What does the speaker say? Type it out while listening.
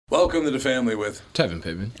Welcome to the family with Tevin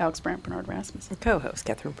Pittman, Alex Brandt, Bernard Rasmussen. Co-host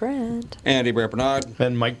Catherine Brandt. Andy Brandt Bernard.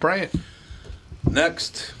 And Mike Bryant.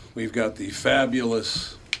 Next, we've got the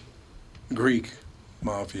fabulous Greek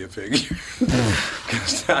mafia figure.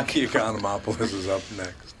 Kostaki Economopoulos is up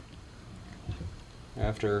next.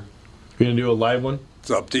 After. You going to do a live one?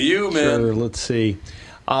 It's up to you, man. Sure, let's see.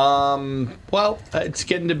 It's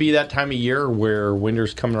getting to be that time of year where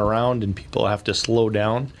winter's coming around and people have to slow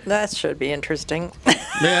down. That should be interesting.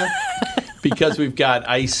 Yeah. Because we've got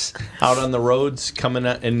ice out on the roads coming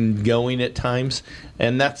and going at times.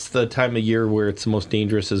 And that's the time of year where it's the most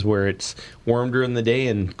dangerous, is where it's warm during the day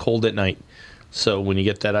and cold at night. So when you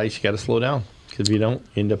get that ice, you got to slow down. Because if you don't,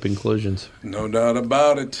 you end up in collisions. No doubt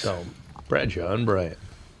about it. So, Bradshaw and Bryant.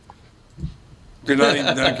 You're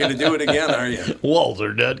not going to do it again, are you?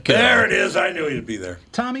 Walzer.com. There it is. I knew you'd be there.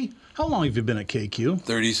 Tommy, how long have you been at KQ?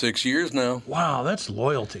 36 years now. Wow, that's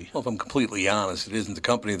loyalty. Well, if I'm completely honest, it isn't the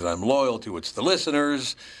company that I'm loyal to. It's the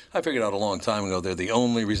listeners. I figured out a long time ago they're the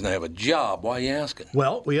only reason I have a job. Why are you asking?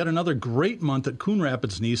 Well, we had another great month at Coon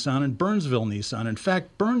Rapids Nissan and Burnsville Nissan. In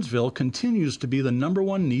fact, Burnsville continues to be the #1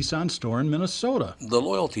 Nissan store in Minnesota. The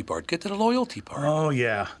loyalty part. Get to the loyalty part. Oh,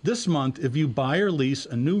 yeah. This month, if you buy or lease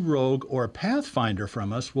a new Rogue or a Pathfinder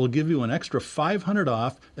from us, we'll give you an extra $500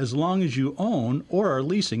 off as long as you own or are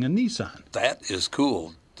leasing a Nissan. That is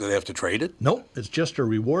cool. Do they have to trade it? Nope, it's just a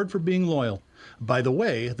reward for being loyal. By the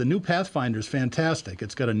way, the new Pathfinder's fantastic.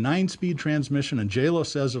 It's got a 9-speed transmission, and JLo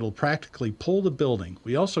says it'll practically pull the building.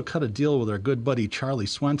 We also cut a deal with our good buddy Charlie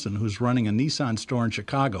Swenson, who's running a Nissan store in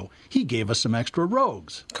Chicago. He gave us some extra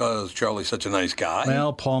Rogues. Because Charlie's such a nice guy?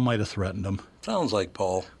 Well, Paul might have threatened him. Sounds like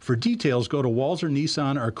Paul. For details, go to Walzer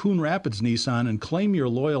Nissan or Coon Rapids Nissan and claim your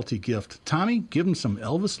loyalty gift. Tommy, give him some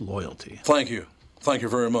Elvis loyalty. Thank you. Thank you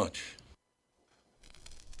very much.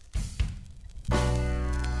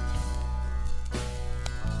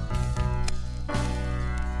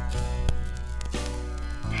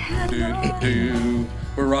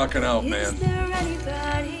 We're rocking out, man.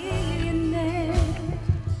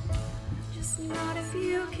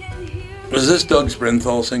 Was this Doug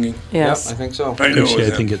Sprinthal singing? Yes. Yep, I think so. I know it was Actually, I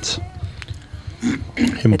him. think it's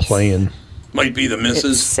him playing. Might be the It's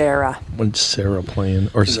missus. Sarah. When's Sarah playing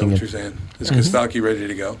or Is that singing? what you're saying? Is Kostaki ready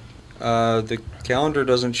to go? The calendar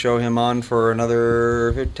doesn't show him on for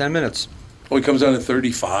another 10 minutes. Oh, he comes out at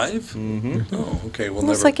 35? Mm-hmm. Oh, okay. We'll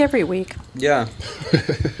Almost never. like every week. Yeah.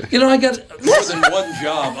 You know, I got more than one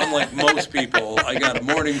job, unlike most people. I got a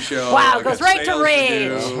morning show. Wow, I goes got right to sales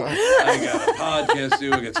rage. do. I got a podcast to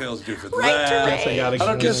do. I got sales to do for Right to that. rage. I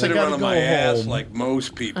don't just sit around on my ass like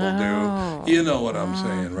most people do. You know what I'm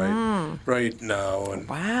saying, right? Right now. And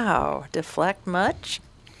Wow. Deflect much?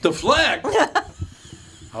 deflect!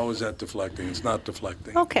 How is that deflecting? It's not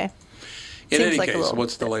deflecting. Okay. In Seems any like a case, little-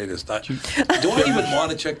 what's the latest? Do I even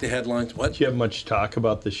want to check the headlines? What? Did you have much talk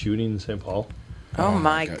about the shooting in St. Paul? Oh,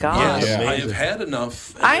 my God. Yes, Yeah. I have had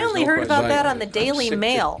enough. and I there's only no heard question. about that on the I'm Daily sick to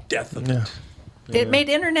Mail. death of Yeah. it. It made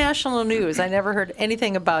international news. I never heard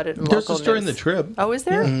anything about it in There's local a story news. in the Trib. Oh, is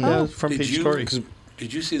there? Yeah, Oh. front Did page you, story.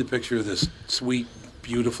 did you see the picture of this sweet,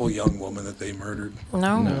 beautiful young woman that they murdered?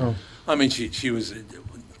 No. I mean, she was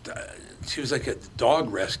like a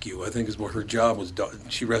dog rescue, I think is what her job was.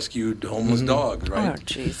 She rescued homeless dogs, right? Oh,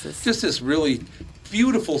 Jesus. Just this really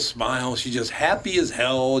beautiful smile. She's just happy as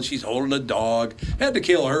hell. She's holding a dog. Had to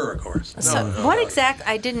kill her, of course. So what exact?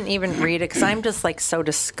 I didn't even read it because I'm just like so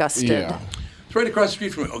disgusted. Yeah. It's right across the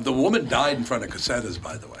street from the woman died in front of Casetas,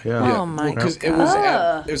 by the way. Yeah. Oh my Because God.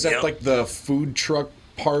 it was at Yep. like the food truck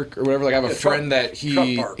park or whatever. Like I have a Yeah, friend truck- that he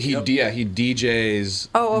truck park, yep. he DJs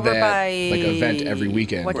Oh, over that by like event every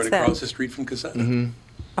weekend. What's Right that? across the street from Casetas.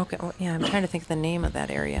 Okay. Well, yeah, I'm trying to think of the name of that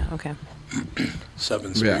area. Okay.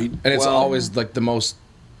 7th Yeah, Street. and it's Well- always like the most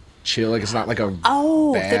chill. Like it's not like a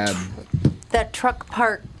Oh, bad. that truck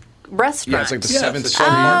park restaurant. Yeah, it's like the Yes. 7th Oh, Street.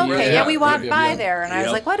 Oh, okay. Yeah, we walked yeah, by yeah. there, and I was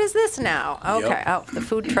Yep. like, "What is this now?" Okay. Yep. Oh, the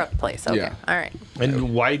food truck place. Okay. Yeah. All right.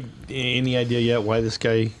 And why? Any idea yet why this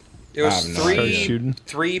guy It was I have no started three shooting?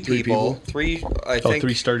 people. Three, I think.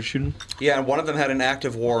 Three started shooting? Yeah, and one of them had an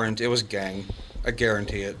active warrant. It was gang. I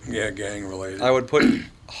guarantee it. Yeah, gang related. I would put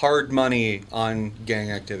hard money on gang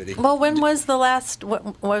activity. Well, when was the last?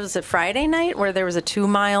 What was it? Friday night, where there was a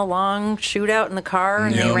 2-mile long shootout in the car,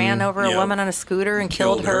 and they Yep. ran over a Yep. woman on a scooter and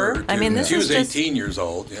killed her. I too. mean, this she is was just 18 years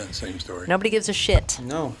old. Yeah, same story. nobody gives a shit.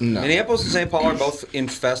 No. No. Minneapolis and St. Paul are both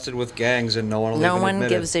infested with gangs, and no one will No even one admit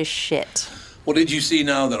gives it. a shit. Well, did you see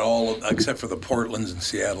now that all, except for the Portlands and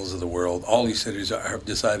Seattles of the world, all these cities have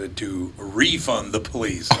decided to refund the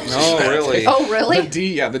police? Oh, really? Oh, really?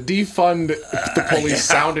 The defund the police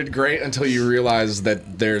sounded great until you realize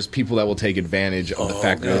that there's people that will take advantage of the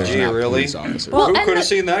fact that there's gee, not really? police officers. Well, Who and could have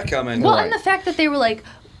the- seen that coming? Well, Right. and the fact that they were like,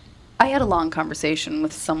 I had a long conversation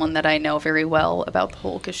with someone that I know very well about the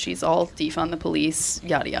whole, because she's all defund the police,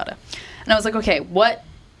 yada yada. And I was like, okay, what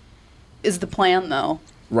is the plan though?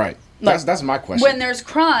 Right. Like, That's my question. When there's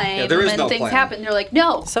crime Yeah, there is and no things plan. happen, they're like,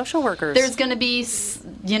 no, Social workers. there's going to be,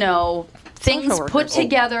 things Social put workers.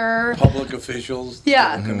 together. Public officials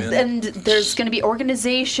Yeah, that come in. and there's going to be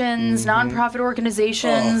organizations, nonprofit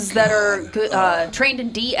organizations that are trained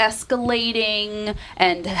in de-escalating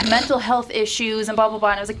and mental health issues and blah, blah, blah.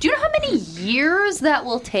 And I was like, do you know how many years that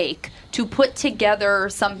will take to put together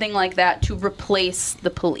something like that to replace the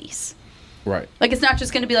police? right. Like, it's not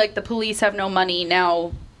just going to be like the police have no money,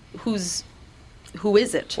 now who is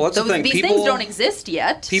it? Well, that's the thing. These People- things don't exist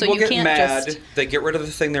yet, so People you get can't mad. just... They get rid of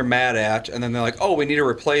the thing they're mad at, and then they're like, "Oh, we need a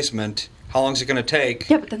replacement. How long is it going to take?"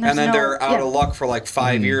 Yeah, but then there's and then no- they're out yeah. of luck for like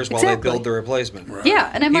 5 years while Exactly. they build the replacement. Yeah,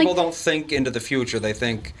 and I'm People like... don't think into the future. They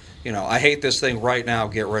think, I hate this thing right now.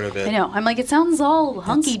 Get rid of it. I know. I'm like, it sounds all Because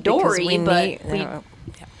hunky-dory, we but... need-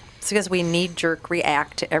 It's because we knee-jerk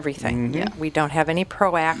react to everything. Yeah. We don't have any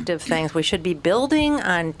proactive things. We should be building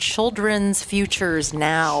on children's futures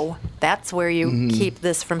now. That's where you keep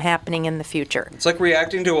this from happening in the future. It's like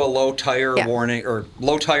reacting to a low tire Yeah. warning or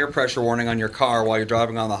low tire pressure warning on your car while you're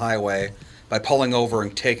driving on the highway by pulling over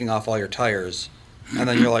and taking off all your tires. And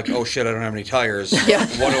then you're like, oh shit, I don't have any tires. Yeah.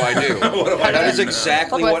 What do I do? That is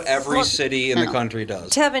exactly Well, what every look- city in the country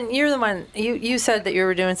does. Tevin, you're the one. You said that you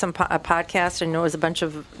were doing a podcast, and it was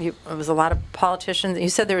it was a lot of politicians. You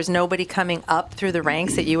said there was nobody coming up through the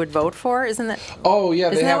ranks that you would vote for. Isn't that? Oh yeah,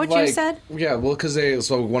 they Isn't that have what you like, said? Yeah, well, because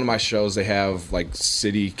one of my shows they have like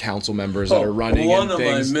city council members that are running one and of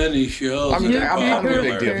things. my many shows. I'm kind of a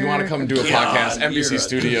big deal. If you want to come do a podcast, God, you're NBC a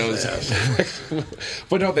Studios. disaster.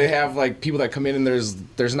 But no, they have like people that come in, and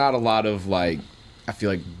there's not a lot of like, I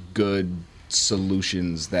feel like good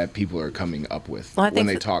solutions that people are coming up with Well, I when think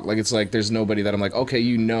they that- talk. Like it's like there's nobody that I'm like, okay,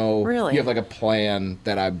 Really? you have like a plan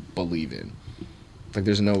that I believe in. Like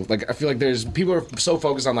there's no like I feel like there's people are so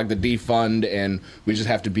focused on like the defund and we just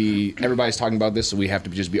have to be everybody's talking about this so we have to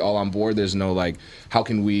just be all on board. There's no like how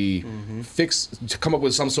can we come up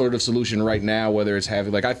with some sort of solution right now, whether it's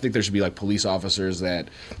having like I think there should be like police officers that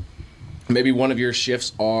maybe one of your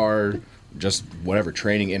shifts are just whatever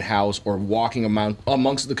training in-house or walking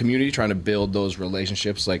amongst the community trying to build those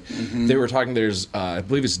relationships. Like they were talking, there's I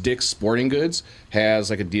believe it's Dick's Sporting Goods has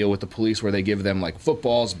like a deal with the police where they give them like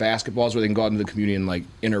footballs, basketballs where they can go out into the community and like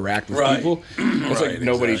interact with Right. people. It's Right, like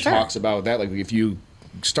nobody exactly. talks about that. Like if you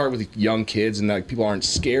start with young kids and like people aren't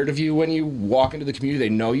scared of you when you walk into the community, they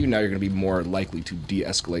know you, now you're going to be more likely to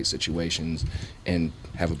de-escalate situations and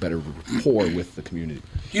have a better rapport with the community.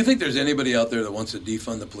 Do you think there's anybody out there that wants to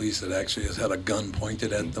defund the police that actually has had a gun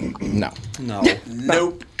pointed at them? No. No.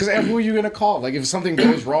 Nope. Because who are you going to call? Like, if something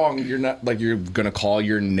goes wrong, you're not like you're going to call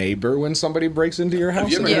your neighbor when somebody breaks into your house.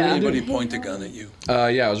 Have you ever and had Yeah. everything? anybody point a gun at you?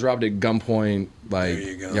 Yeah, I was robbed at gunpoint. Like, There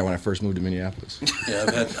you go. yeah, when I first moved to Minneapolis. Yeah,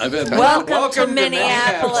 I've had. Welcome to to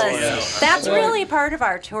Minneapolis. Minneapolis. That's really part of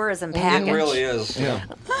our tourism package. It really is. Yeah.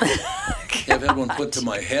 I've had one put to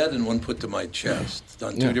my head and one put to my chest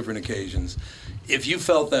on two Yeah. different occasions. If you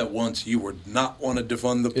felt that once, you would not want to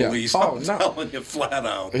defund the Yeah. police. Oh, I'm no. telling you flat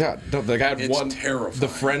out. Yeah, the guy had It's one. terrifying. The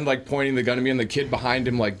friend like pointing the gun at me, and the kid behind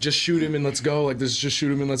him like, "Just shoot him and let's go." Like this, just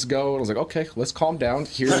shoot him and let's go. And I was like, "Okay, let's calm down."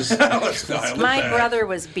 Here's Let's dial it My back. brother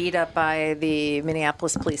was beat up by the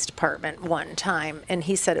Minneapolis Police Department one time, and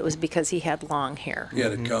he said it was because he had long hair. He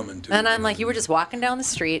had it coming too. And I'm like, you were just walking down the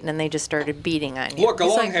street, and then they just stared beating on you. Look, a He's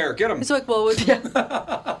long like- hair. Get him. He's like, well,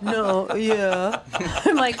 no, yeah.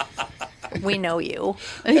 I'm like, we know you.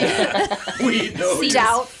 We know you.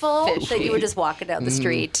 Doubtful Fishy. that you were just walking down the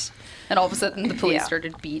street. And all of a sudden, the police Yeah.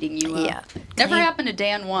 started beating you up. Yeah. Never He- happened to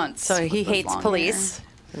Dan once. So he with hates long police,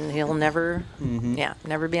 and he'll never,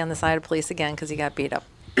 never be on the side of police again because he got beat up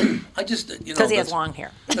I just, you know, because he has that's- long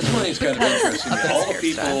hair. That's one thing that's kind of interesting. his All the hairstyle.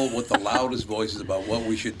 people with the loudest voices about what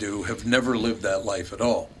we should do have never lived that life at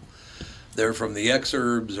all. They're from the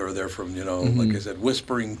exurbs, or they're from, like I said,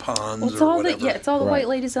 whispering ponds, Well, it's or all whatever. it's all the Right. white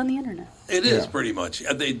ladies on the internet. It is Yeah. pretty much.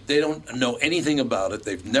 They don't know anything about it.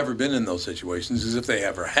 They've never been in those situations. As if they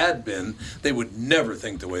ever had been, they would never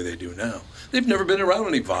think the way they do now. They've never been around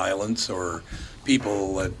any violence or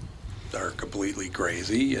people that are completely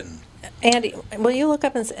crazy. And Andy, will you look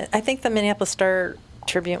up and I think the Minneapolis Star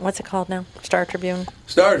Tribune. What's it called now? Star Tribune.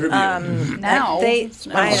 Star Tribune. Now. I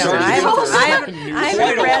don't know. I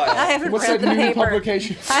haven't What's read that the new paper.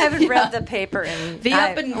 publication? I haven't read the paper in The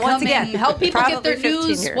up and once coming, again, help people get probably their 15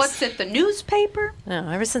 news. years. What's it, the newspaper? No,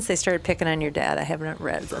 ever since they started picking on your dad, I haven't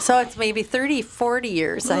read. So it's maybe 30, 40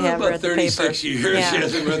 years I have About read the paper. 36 years Yeah. she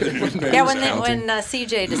hasn't read the newspaper. Yeah, when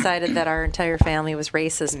CJ decided that our entire family was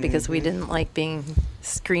racist because we didn't like being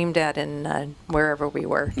screamed at in wherever we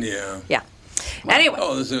were. Yeah. Yeah. Anyway.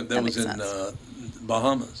 Oh, that was makes in sense.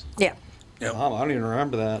 Bahamas. Yeah. Yep. I don't even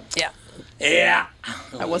remember that. Yeah. Yeah.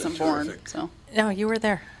 I wasn't born, terrific. so. No, you were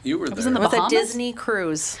there. You were there. was in the It was a Bahamas? Disney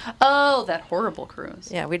cruise. Oh, that horrible cruise.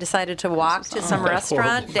 Yeah, we decided to walk to some That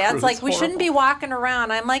restaurant. horrible Dad's cruise. like, we shouldn't be walking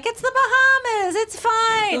around. I'm like, it's the Bahamas. It's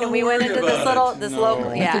fine. Don't And we went worry into this about little, it. this No.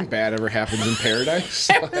 local. Yeah. Nothing bad ever happens in paradise.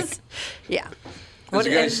 It was, yeah. There's a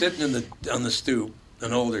guy and- sitting on the stoop,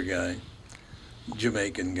 an older guy,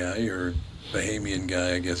 Jamaican guy or Bahamian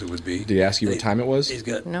guy, I guess it would be. Did he ask you what time it was? He's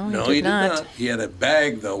got No, he no, did he did not. not. He had a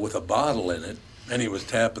bag though with a bottle in it, and he was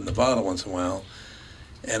tapping the bottle once in a while.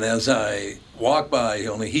 And as I walked by,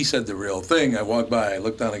 only he said the real thing. I walked by, I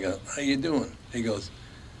looked down, and I go, "How you doing?" He goes,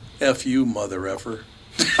 "F you, mother effer."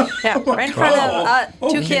 Yeah, right in front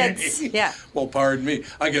of two okay. kids. Yeah. Well, pardon me.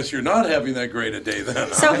 I guess you're not having that great a day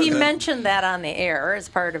then. So huh? he Then- mentioned that on the air as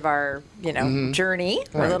part of our, journey,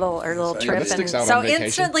 our little Yeah, trip, that sticks and out so on vacation.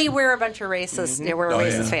 instantly we're a bunch of racist. Yeah, we're a Oh,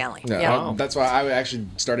 racist yeah. family. Yeah, Yeah. that's why I actually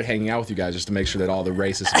started hanging out with you guys just to make sure that all the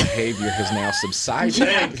racist behavior has now subsided.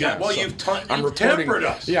 Thank Yeah, God. Well, so you've I'm tempered reporting.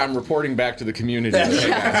 us. Yeah, I'm reporting back to the community. That's Hey,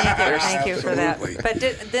 guys, Thank you for that. Absolutely. But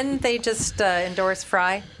didn't they just endorse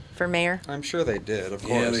Fry for mayor? I'm sure they did, of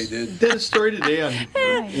course. Yeah, they did. Did a story today on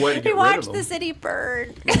why to We get rid of watched them. the city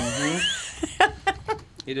burn.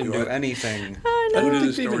 He didn't do anything. I Who don't did think the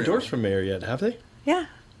they've story endorsed for mayor yet, have they? Yeah,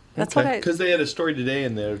 that's what I. Because they had a story today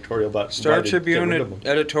in the editorial about Star why to get rid of Tribune them.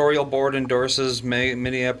 editorial board endorses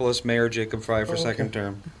Minneapolis Mayor Jacob Fry for second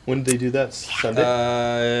term. When did they do that?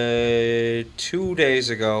 Sunday? 2 days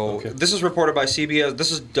ago. Okay. This is reported by CBS.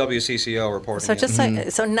 This is WCCO reporting. So it.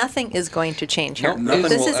 just so nothing is going to change here. Nope, nothing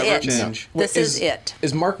this will is ever it. change. This is it.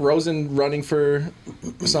 Is Mark Rosen running for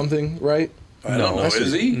something, right? I don't know.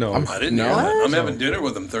 Is he? No. I didn't No. hear that. What? I'm having dinner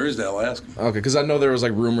with him Thursday. I'll ask him. Okay, because I know there was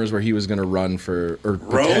like rumors where he was going to run for, or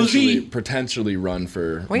Rosie? potentially run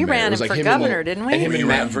for. We mayor. ran It was him like for and, governor, didn't we? And him We and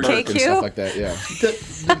ran Matt for Burke and KQ? stuff like that. Yeah.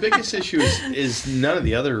 The biggest issue is none of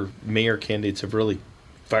the other mayor candidates have really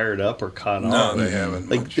fired up or caught No, on. they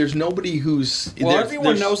haven't. Like, much. there's nobody who's. Well,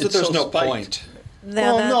 everyone knows that it's there's so no spiked. point.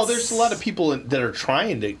 Well, no, there's a lot of people that are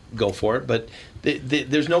trying to go for it, but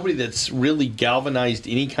there's nobody that's really galvanized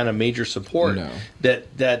any kind of major support No.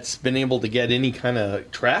 that's been able to get any kind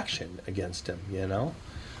of traction against him, you know.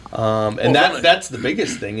 Well, That's the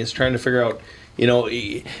biggest thing is trying to figure out. You know,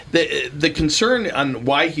 the concern on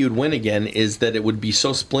why he would win again is that it would be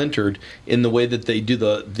so splintered in the way that they do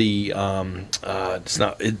the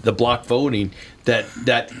block voting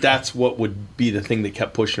that's what would be the thing that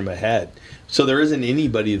kept pushing him ahead. So there isn't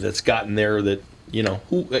anybody that's gotten there that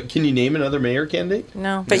who can you name another mayor candidate?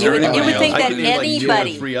 No, but Is you there would anybody think else? I that can name, like, two or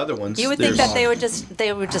anybody. three other ones. You would think There's- that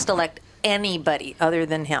they would just elect anybody other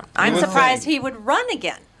than him. I'm would surprised think. he would run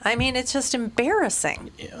again. I mean, it's just embarrassing.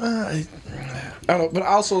 I don't know, but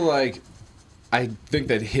also like, I think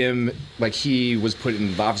that him, like he was put in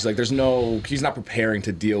obviously like he's not preparing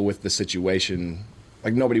to deal with the situation.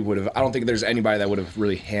 Like nobody would have. I don't think there's anybody that would have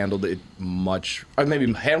really handled it much, or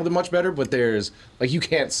maybe handled it much better. But there's like you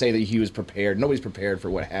can't say that he was prepared. Nobody's prepared for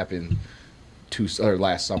what happened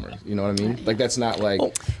last summer. You know what I mean? Like that's not like.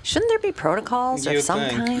 Shouldn't there be protocols of You'd some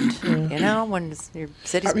think. kind? When your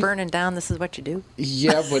city's I mean- burning down, this is what you do.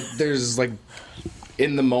 Yeah, but there's like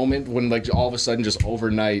in the moment when like all of a sudden just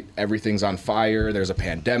overnight everything's on fire. There's a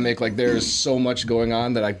pandemic. Like there's so much going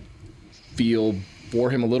on that I feel for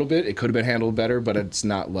him a little bit. It could have been handled better, but it's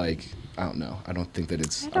not like I don't know. I don't think that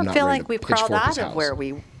it's. I I'm don't not feel ready like to we've pitchfork crawled his out of house. where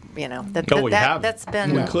we, No, we haven't. that's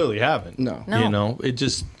been. We clearly haven't. No. No. You know, it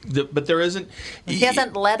just. But there isn't. He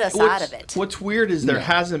hasn't led us out of it. What's weird is there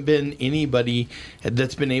hasn't been anybody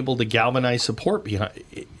that's been able to galvanize support behind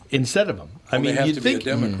instead of him. I Well, mean, they have you'd to think. be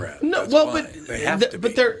a Democrat. No, That's well, why. but they have to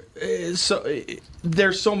be. but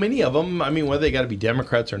there's so many of them. I mean, whether they got to be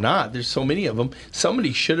Democrats or not, there's so many of them.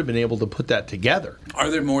 Somebody should have been able to put that together. Are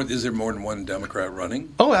there more? Is there more than one Democrat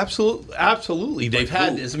running? Oh, absolutely. They've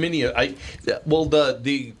had who? as many.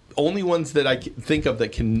 The only ones that I can think of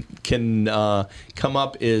that can come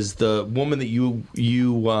up is the woman that you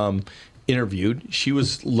interviewed. She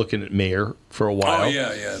was looking at mayor for a while. Oh, yeah,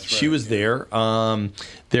 that's She right, was there.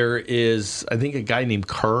 There is, I think, a guy named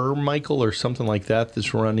Carmichael or something like that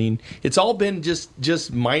that's running. It's all been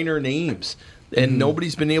just minor names and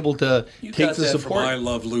nobody's been able to You take got the that support. from I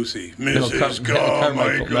Love Lucy. No, Mrs.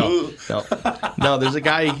 Carmichael. Carmichael. No, there's a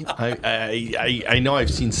guy. I know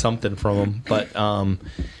I've seen something from him, but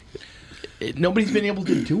nobody's been able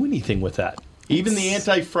to do anything with that. Even the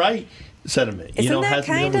anti-Fry sentiment, Isn't that hasn't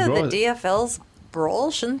been kind able to of grow the it. DFL's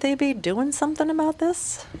role? Shouldn't they be doing something about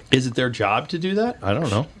this? Is it their job to do that? I don't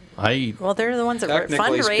know. Well, they're the ones that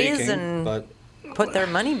Technically fundraise speaking, and but put their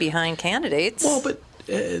money behind candidates. Well, but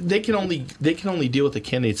they can only deal with the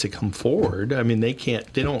candidates that come forward. I mean, they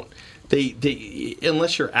can't. They don't. They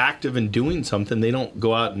unless you're active in doing something, they don't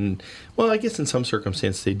go out and. Well, I guess in some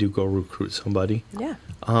circumstances they do go recruit somebody. Yeah.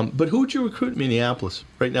 But who would you recruit in Minneapolis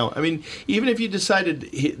right now? I mean, even if you decided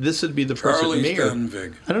this would be the perfect Charlie mayor,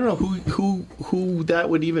 Stenvig. I don't know who that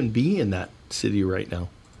would even be in that city right now.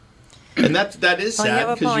 And that is Well, sad. you have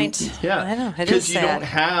a 'cause point. yeah, I know, it is because you sad. don't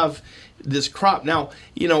have this crop now.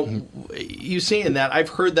 You saying that, I've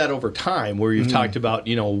heard that over time where you've talked about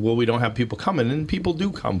well, we don't have people coming, and people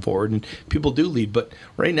do come forward and people do lead, but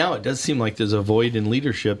right now it does seem like there's a void in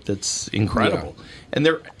leadership that's incredible, and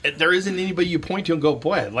there isn't anybody you point to and go,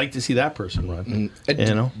 boy, I'd like to see that person run.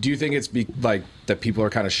 Do you think it's like that people are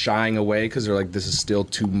kind of shying away because they're like, this is still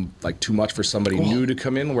too much for somebody new to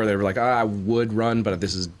come in, where they're like, I would run, but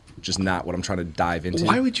this is just not what I'm trying to dive into?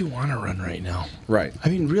 Why would you want to run right now? Right. I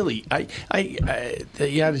mean, really, I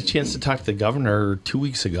had a chance to talk to the governor 2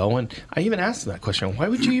 weeks ago, and I even asked him that question. Why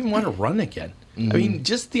would you even want to run again? I mean,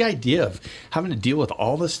 just the idea of having to deal with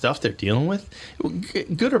all the stuff they're dealing with,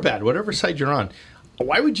 good or bad, whatever side you're on.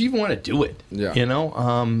 Why would you even want to do it? Yeah.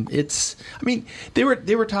 It's. I mean, they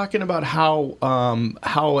were talking about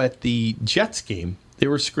how at the Jets game they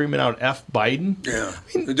were screaming out "F Biden." Yeah,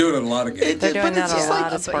 they're doing it in a lot of games. They're doing but that it's a just lot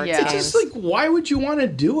like- of sports yeah. It's games. just like, why would you want to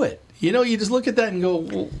do it? You just look at that and go,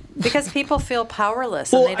 well, Because people feel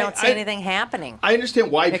powerless Well, and they don't see anything happening I understand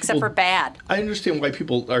why except people, for bad. I understand why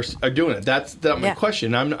people are doing it. That's my Yeah.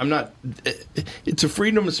 question. I'm not. It's a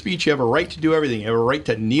freedom of speech. You have a right to do everything. You have a right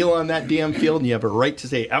to kneel on that damn field, and you have a right to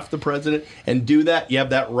say "F the president" and do that. You have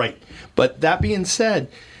that right. But that being said,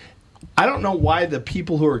 I don't know why the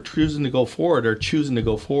people who are choosing to go forward are choosing to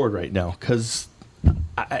go forward right now. Because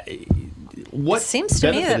what It seems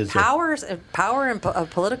to me benefit that is there? power in a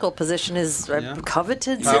political position is a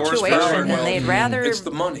coveted Power's situation, power. and Well, they'd rather it's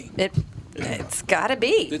the money. It's got to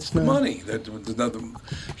be. It's the money. There's nothing.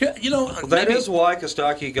 Yeah, that maybe- is why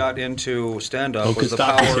Kostaki got into stand-up, Oh, was the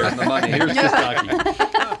Kostaki. power and the money. Here's Kostaki.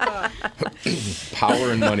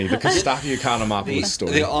 Power and money, the Kostaki Economopolis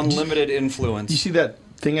story. The unlimited You influence. see that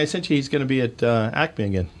thing I sent you? He's going to be at Acme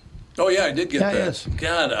again. Oh yeah, I did get Yeah, that. yes.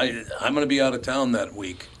 God, I'm going to be out of town that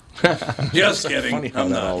week. Just kidding. funny how I'm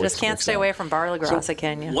that not. always Just can't works stay out. away from Bar La Grassa,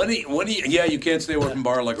 can you? Yeah, you can't stay away from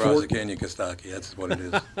Bar La Grassa, can you, Kostaki? That's what it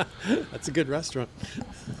is. That's a good restaurant.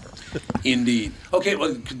 Indeed. Okay,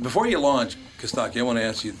 well, before you launch, Kostaki, I want to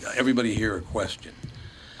ask you, everybody here, a question.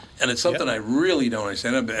 And it's something I really don't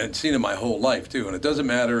understand. I've seen it my whole life, too. And it doesn't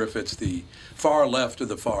matter if it's the far left or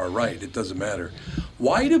the far right. It doesn't matter.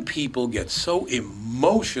 Why do people get so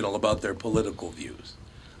emotional about their political views?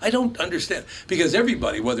 I don't understand. Because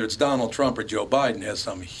everybody, whether it's Donald Trump or Joe Biden, has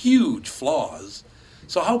some huge flaws.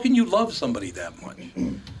 So how can you love somebody that much?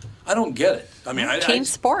 I don't get it. I mean, Team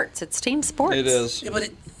sports. It's team sports. It is. Yeah, but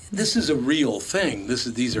this is a real thing.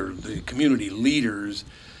 These are the community leaders.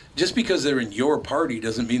 Just because they're in your party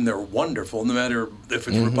doesn't mean they're wonderful, no matter if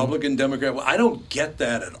it's Republican, Democrat. Well, I don't get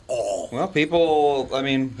that at all. Well, people, I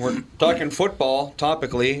mean, we're talking football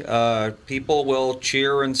topically. People will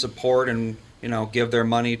cheer and support and, give their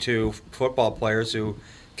money to football players who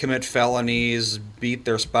commit felonies, beat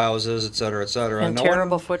their spouses, et cetera, et cetera. And No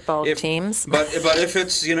terrible one- football teams. But if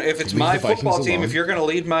it's, if it's my the Vikings football team, alone. if you're going to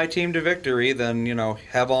lead my team to victory, then,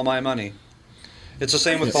 have all my money. It's the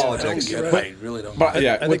same with I don't politics. get it. I really don't get But it.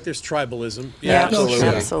 yeah, I think there's tribalism. Yeah, absolutely.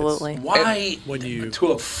 absolutely. Why When you-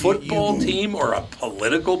 to a football team or a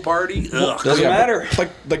political party? Ugh. Doesn't Yeah, matter.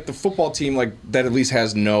 but, like the football team, like that at least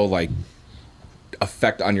has no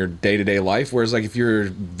effect on your day-to-day life. Whereas like if you're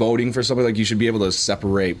voting for somebody, like you should be able to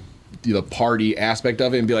separate the party aspect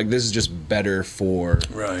of it and be like, this is just better for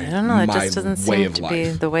Right. I don't know. It my just doesn't way seem of to be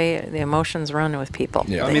life. the way the emotions run with people.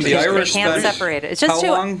 Yeah. I mean, the They Irish can't spent separate it. It's just how too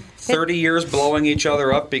long? 30 years blowing each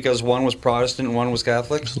other up because one was Protestant and one was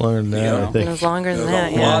Catholic? It's longer than that, Yeah. I It think. was longer It than was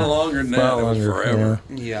that. a Yeah. lot longer than that. Lot It was longer, forever.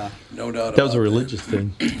 Yeah. No doubt That was a about religious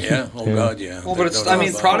thing. Yeah. Oh, God, yeah. Well, but it's, No I doubt mean,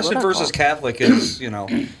 about it. Protestant Political. versus Catholic is,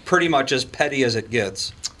 pretty much as petty as it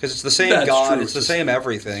gets. Because it's the same That's God, true. it's the same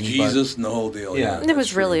everything. Jesus and the whole deal. Yeah. Yeah, It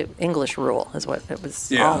was really English rule, is what it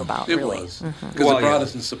was yeah, all about. it really. was. Mm-hmm. Because Well, the yeah.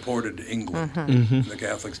 Protestants supported England. The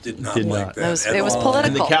Catholics did not Did like not. that. was- at it was all.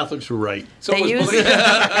 political. And the Catholics were right. So They it was used- political.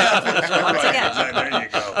 Catholics are Once right. again. There you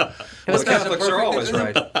go. It was The Catholics are always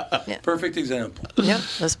right. Perfect example. Yep,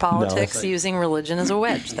 it was politics No. using religion as a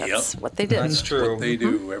wedge. That's Yep. what they did. That's true. What they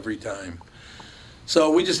do every time.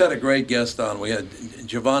 So we just had a great guest on. We had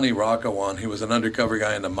Giovanni Rocco on. He was an undercover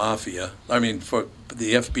guy in the mafia. I mean, for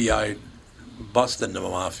the FBI busting the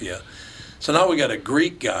mafia. So now we got a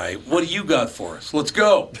Greek guy. What do you got for us? Let's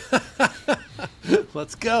go.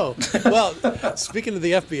 Let's go. Well, speaking of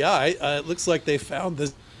the FBI, it looks like they found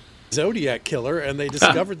the Zodiac killer, and they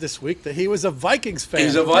discovered this week that he was a Vikings fan.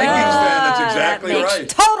 He's a Vikings fan. That's exactly that makes right.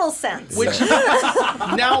 total sense. Which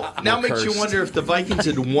now makes you cursed. wonder if the Vikings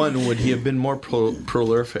had won, would he have been more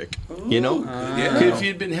prolific? You know, Yeah. if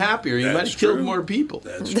he'd been happier, he That's might have killed true. more people.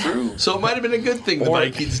 That's true. So it might have been a good thing the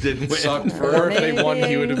Vikings didn't win. Sucked for Or if they won,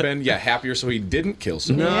 he would have been happier, so he didn't kill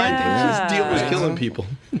someone. No, I think his deal was Yeah. killing people.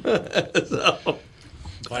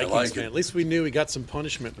 Vikings like fan. it. At least we knew he got some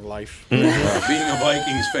punishment in life. Being a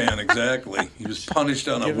Vikings fan, exactly. He was punished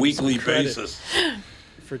on a Give him weekly some credit. basis.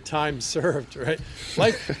 For time served, right?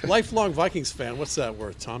 Lifelong Vikings fan. What's that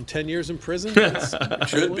worth, Tom? 10 years in prison?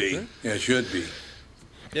 Should be. Yeah, should be.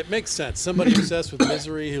 It makes sense. Somebody obsessed with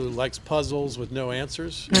misery who likes puzzles with no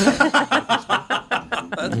answers.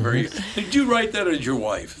 That's very. Did you write that, or did your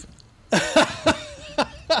wife?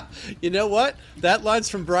 You know what? That line's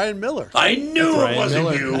from Brian Miller. I knew it Brian wasn't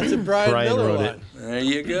Miller. you. That's a Brian Brian Miller wrote line. it. There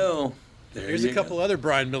you go. There Here's you a couple other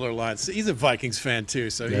Brian Miller lines. He's a Vikings fan too,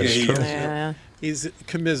 so That's he true. is. Yeah. he's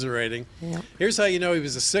commiserating. Here's how you know he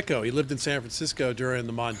was a sicko. He lived in San Francisco during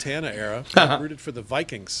the Montana era. Rooted for the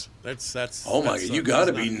Vikings. That's. Oh my that's, God, you got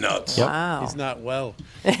to he's be not- nuts. Wow. He's not well.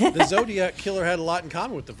 The Zodiac Killer had a lot in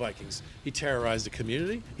common with the Vikings. He terrorized the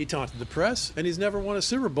community, he taunted the press, and he's never won a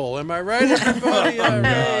Super Bowl. Am I right, everybody? All right.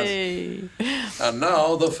 Hey. And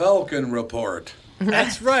now the Falcon Report.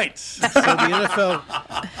 That's right. So the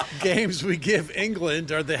NFL games we give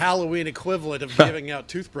England are the Halloween equivalent of giving out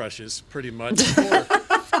toothbrushes, pretty much.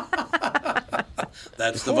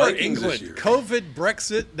 That's the Poor Vikings England. this year. COVID,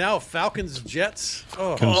 Brexit, now Falcons, Jets.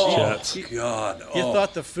 Oh, Oh, Jets. God. you Oh.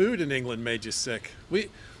 thought the food in England made you sick. We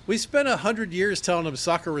spent 100 years telling them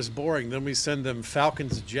soccer was boring, then we send them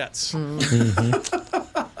Falcons, Jets.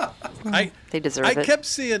 They deserve I it. kept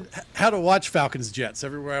seeing how to watch Falcons Jets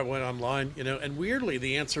everywhere I went online, and weirdly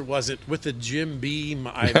the answer wasn't with the Jim Beam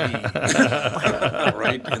IV.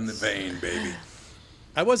 Right in the vein, baby.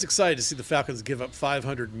 I was excited to see the Falcons give up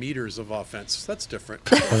 500 meters of offense. That's different.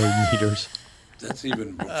 100 meters. That's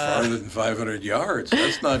even farther than 500 yards.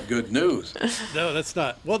 That's not good news. No, that's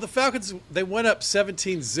not. Well, the Falcons, they went up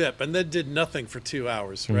 17-zip and then did nothing for 2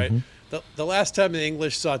 hours, right? The last time the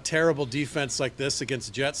English saw terrible defense like this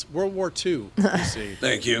against Jets, World War II, you see.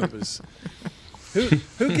 Thank you. It was,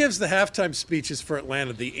 who gives the halftime speeches for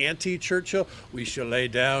Atlanta? The anti-Churchill? We shall lay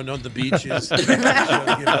down on the beaches. We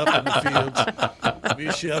shall give up in the fields.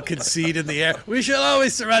 We shall concede in the air. We shall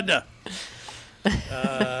always surrender.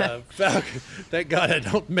 Falcon, thank God I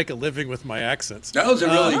don't make a living with my accents. That was a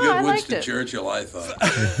really I good liked Winston it. Churchill, I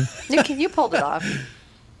thought. You pulled it off.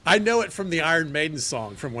 I know it from the Iron Maiden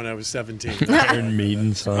song from when I was 17. Iron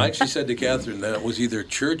Maiden song. I actually said to Catherine that it was either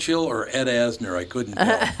Churchill or Ed Asner. I couldn't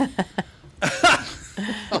tell.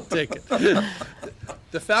 I'll take it.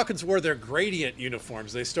 The Falcons wore their gradient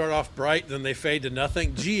uniforms. They start off bright, then they fade to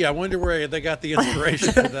nothing. Gee, I wonder where they got the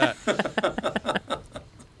inspiration for that.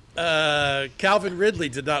 Calvin Ridley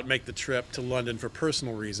did not make the trip to London for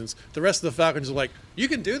personal reasons. The rest of the Falcons are like, you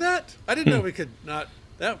can do that? I didn't know we could not.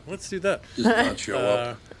 Yeah, let's do that. Just not show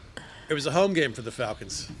up. It was a home game for the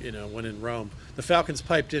Falcons, when in Rome. The Falcons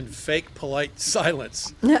piped in fake, polite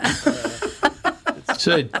silence.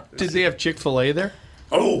 So, did they have Chick-fil-A there?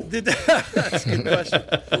 Oh, That's a good question.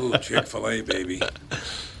 ooh, Chick-fil-A, baby.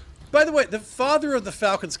 By the way, the father of the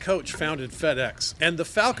Falcons coach founded FedEx, and the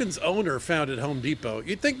Falcons owner founded Home Depot.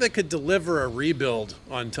 You'd think they could deliver a rebuild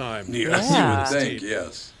on time. Yes, Yeah. you would think,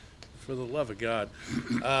 yes. For the love of God.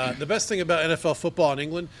 The best thing about NFL football in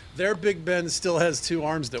England, their Big Ben still has 2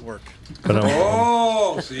 arms that work.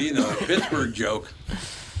 Oh, see, no, Pittsburgh joke.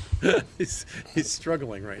 He's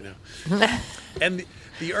struggling right now. And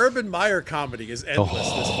the Urban Meyer comedy is endless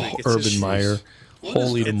this week. It's Urban just- Meyer. What is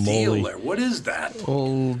Holy the moly. deal there? What is that?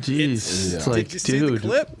 Oh, jeez. It's- It's like, Did you see the dude,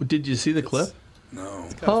 clip? did you see the clip? No.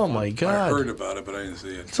 Oh my I God! heard about it, but I didn't see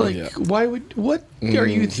it. It's like, Yeah. why would? What are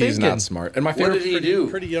you thinking? He's not smart. And my What favorite. did he do?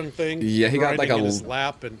 Pretty young thing. Yeah, he got like grinding a- in his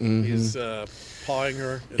lap, and he's pawing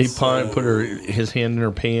her. He It's, put his hand in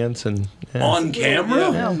her pants and. Yeah. On camera?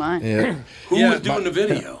 Oh my. Yeah. Who Yeah, was doing the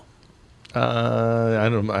video? I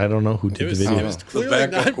don't know who It did was, the video. it was The clearly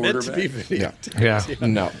backup not meant to be quarterback. videotaped. Yeah.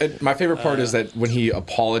 No, my favorite part is that when he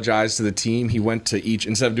apologized to the team, he went to each,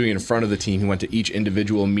 instead of doing it in front of the team, he went to each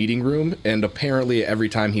individual meeting room, and apparently every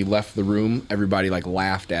time he left the room, everybody like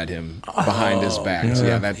laughed at him behind his back. So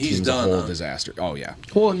yeah, that He's team's done, a whole huh? disaster. Oh yeah.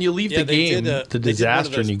 Well, and you leave Yeah, the game, they did, the they did one of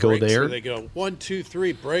disaster, and those you go breaks there. where they go 1, 2,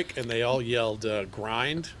 3, break, and they all yelled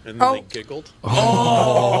grind, and then Oh. they giggled.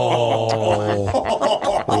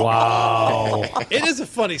 Wow. It is a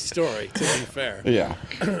funny story, to be fair. Yeah.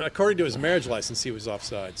 According to his marriage license, he was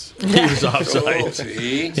offsides. He was Oh, offside.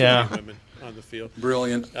 see? Yeah. Women on the field.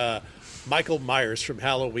 Brilliant. Michael Myers from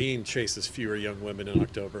Halloween chases fewer young women in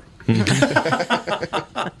October.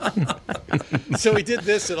 So we did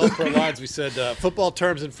this at All Pro Lines. We said football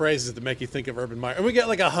terms and phrases that make you think of Urban Meyer, and we got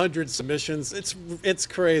like 100 submissions. It's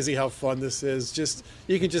crazy how fun this is. Just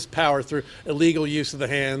you can just power through illegal use of the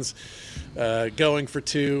hands, going for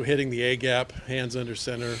two, hitting the A gap, hands under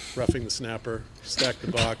center, roughing the snapper, stack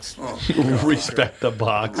the box, Respect the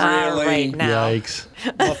box. All right, now. Yikes.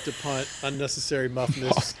 muff to punt, unnecessary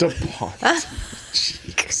muffness.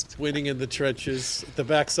 Winning in the trenches. The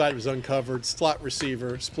backside was uncovered. Slot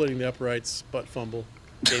receiver, splitting the uprights, butt fumble.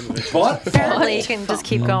 Game of interest. What? Apparently, you can just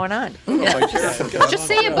keep going on. Just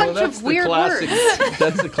say a bunch of weird words.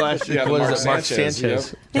 That's the classic. Yeah, the what Mark is it? Mark Sanchez,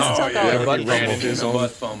 Sanchez. He's Oh, still yeah, going. but he ran fumble. into His a own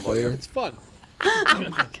butt fumble. player. It's fun.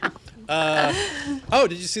 Oh,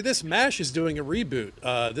 did you see this? MASH is doing a reboot.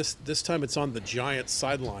 This time it's on the Giants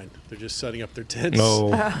sideline. They're just setting up their tents. Oh,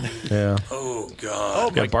 yeah. Oh, Oh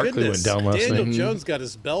God. my Yeah, Barkley goodness! went down last Daniel night. Jones got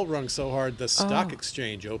his bell rung so hard the stock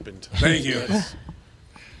exchange opened. Thank you.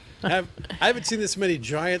 I haven't seen this many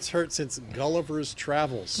Giants hurt since Gulliver's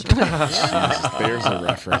Travels. There's a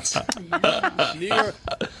reference. New York,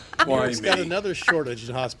 New Why York's got me? another shortage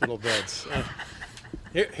in hospital beds.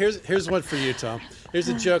 Here's one for you, Tom. Here's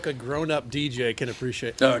a joke a grown-up DJ can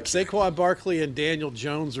appreciate. Okay. Saquon Barkley and Daniel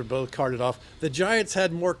Jones were both carted off. The Giants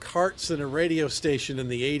had more carts than a radio station in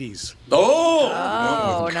the 80s. Oh,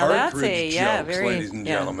 Oh, now that's cartridge a jokes, ladies and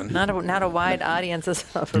gentlemen. Not a wide audience of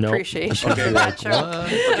Nope. appreciation. Okay. for that joke.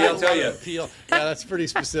 Okay, I'll tell you. Appeal. Yeah, that's pretty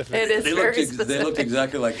specific. It is They very looked, they specific. looked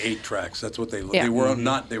exactly like 8 tracks. That's what they looked. Yeah. They were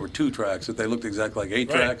not. They were 2 tracks, but they looked exactly like 8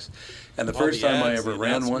 Right. tracks. And the All first the time I ads, ever the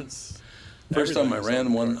ran one, announcements, first time I everything was ran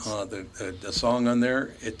on one, carts. the song on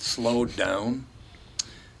there, it slowed down.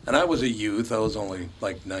 And I was a youth. I was only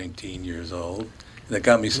like 19 years old. And it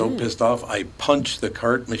got me so pissed off, I punched the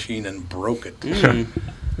cart machine and broke it.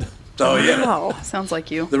 So yeah, Wow. Sounds like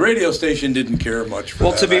you. the radio station didn't care much for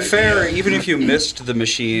Well, that to be idea. fair, even if you missed the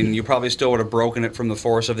machine, you probably still would have broken it from the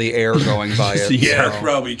force of the air going by it. Yeah, so. that's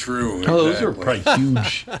probably true. Oh, those are exactly. probably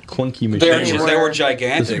huge, clunky They machines. were, they were This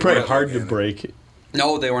gigantic. is probably were hard to gigantic. break.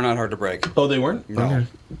 No, they were not hard to break. Oh, they weren't? No.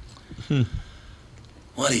 Okay.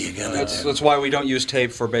 What are you gonna That's, do? that's why we don't use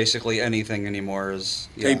tape for basically anything anymore. Is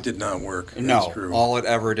yeah. Tape did not work. No, That's true. all it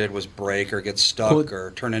ever did was break or get stuck Well,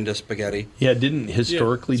 or turn into spaghetti. Yeah,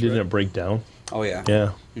 historically, that's didn't right. it break down? Oh yeah. Yeah.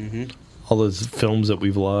 hmm All those films that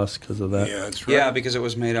we've lost because of that. Yeah, that's right. Yeah, because it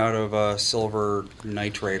was made out of silver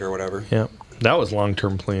nitrate or whatever. Yeah. That was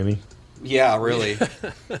long-term planning. Yeah, really.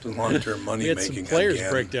 It's long-term money We had some making. players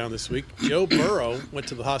again. break down this week. Joe Burrow went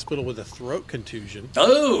to the hospital with a throat contusion,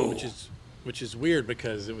 Oh, which is weird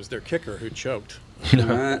because it was their kicker who choked.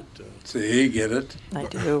 see, get it? I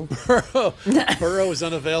do. Burrow was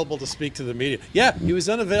unavailable to speak to the media. Yeah, he was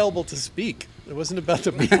unavailable to speak. It wasn't about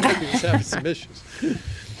the media. He was having some issues.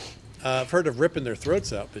 I've heard of ripping their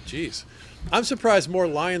throats out, but geez. I'm surprised more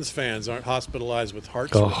Lions fans aren't hospitalized with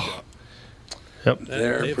hearts ripped out. Yep.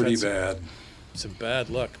 They're They've pretty had bad. some bad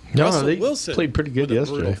luck. No, Russell they Wilson played pretty good with a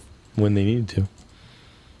yesterday brutal- when they needed to.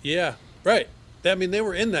 Yeah, right. I mean, they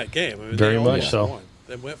were in that game. I mean, Very they much almost so. won.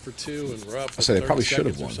 They went for 2 and were up. I say they with probably 30 should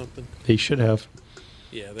have seconds or won. something. They should have.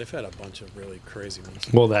 Yeah, they've had a bunch of really crazy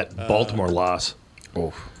ones. Well, that Baltimore loss,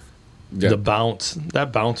 Oh. Yeah. the bounce,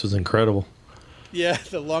 that bounce was incredible. Yeah,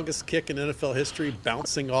 the longest kick in NFL history,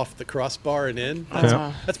 bouncing off the crossbar and in.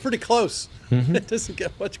 Yeah. That's pretty close. Mm-hmm. It doesn't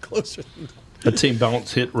get much closer than that. That same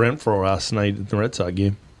bounce hit Renfro last night at the Red Sox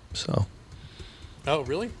game. So, Oh,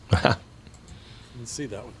 really? Didn't see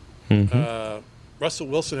that one. Mm-hmm. Russell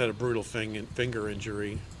Wilson had a brutal finger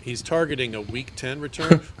injury. He's targeting a Week 10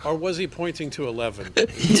 return, or was he pointing to 11?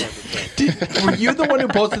 It's hard to tell. were you the one who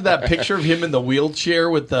posted that picture of him in the wheelchair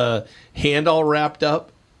with the hand all wrapped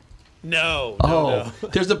up? No. Oh,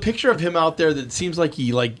 there's a picture of him out there that seems like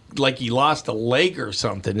he lost a leg or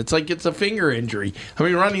something. It's like it's a finger injury. I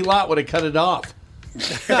mean, Ronnie Lott would have cut it off.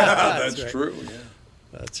 That's right. true. Yeah.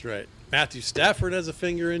 That's right. Matthew Stafford has a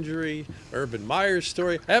finger injury. Urban Meyer's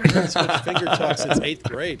story. I haven't heard so much finger talk since 8th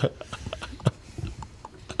grade.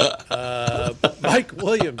 Mike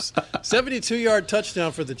Williams, 72-yard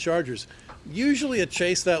touchdown for the Chargers. Usually a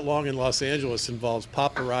chase that long in Los Angeles involves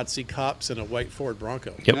paparazzi, cops, and a white Ford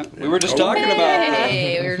Bronco. Yep. Yeah, we were just talking about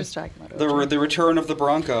Hey, we were just talking about the return of the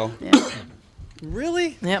Bronco. Yeah.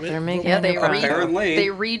 Really? Yep, they're making Yeah, a new Bronco. Apparently. they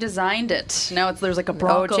redesigned it. Now there's like a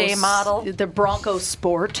Bronco OJ model. the Bronco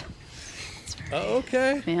Sport. Oh,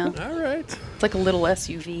 okay. Yeah. All right. It's like a little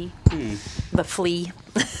SUV. The flea.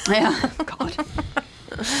 Yeah. God.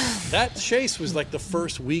 That chase was like the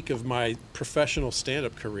first week of my professional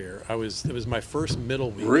stand-up career. It was my first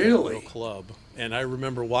middle week at Really? a club, and I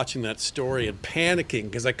remember watching that story and panicking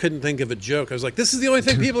because I couldn't think of a joke. I was like, "This is the only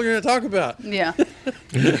thing people are going to talk about." Yeah.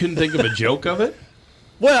 You couldn't think of a joke of it?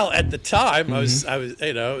 Well, at the time, I was,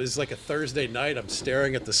 it was like a Thursday night. I'm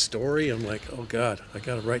staring at the story. I'm like, "Oh God, I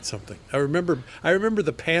got to write something." I remember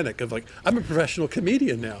the panic of like, I'm a professional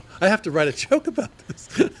comedian now. I have to write a joke about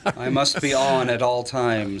this. I must be on at all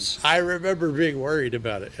times. I remember being worried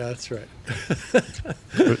about it. Yeah, that's right.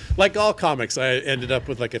 Like all comics, I ended up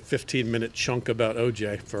with like a 15-minute chunk about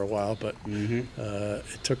OJ for a while, but it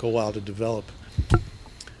took a while to develop.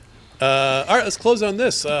 All right, let's close on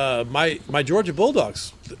this. My Georgia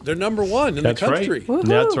Bulldogs, they're number one in That's the country. right.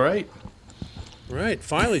 That's right. Right.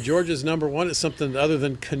 Finally, Georgia's number one is something other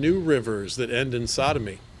than canoe rivers that end in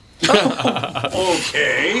sodomy.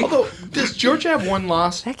 Okay. Although, does Georgia have one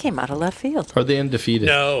loss? That came out of left field. Or are they undefeated?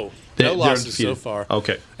 No They're losses so undefeated. far.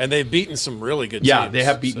 Okay. And they've beaten some really good Yeah, teams. they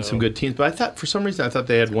have beaten so- some good teams, but I thought for some reason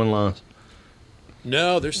they had one loss.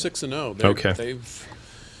 No, they're 6-0. Okay.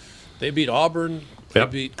 They beat Auburn.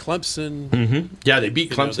 Yep. They beat Clemson. Yeah, they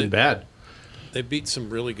beat You know, Clemson bad. They beat some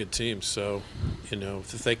really good teams. So,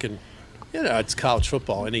 if they can, it's college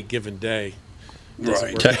football. Any given day.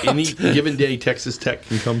 Right. Any given day, Texas Tech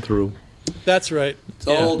can come through. That's right. It's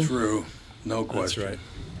all true. No question. That's right.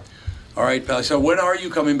 All right, pal. So when are you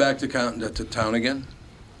coming back to town again?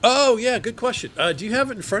 Oh yeah, good question. Do you have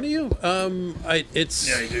it in front of you?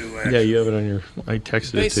 It's I do. Yeah, you have it on your. I texted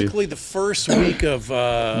it to you. basically the first week of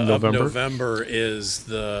November is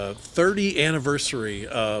the 30th anniversary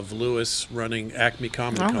of Lewis running Acme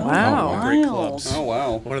Comedy Company. wow. Great Wild. clubs. Oh,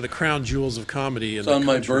 wow. One of the crown jewels of comedy in It's the on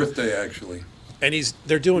my country. birthday, actually. And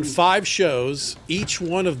they're doing 5 shows. Each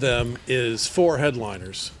one of them is 4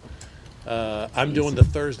 headliners. I'm doing the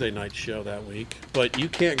Thursday night show that week, but you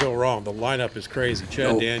can't go wrong. The lineup is crazy.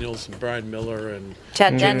 Chad Nope. Daniels and Brian Miller and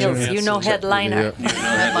Chad Daniels, Johansson. headliner.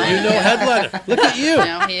 headliner. Look at you.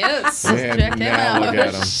 Now he is. Man, Check him now out. look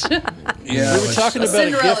at him. Yeah, We were talking about a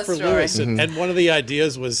Cinderella gift for story. Lewis, and one of the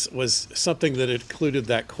ideas was something that included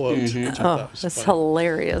that quote. Which I Oh, thought was that's funny.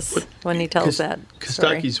 hilarious when he tells that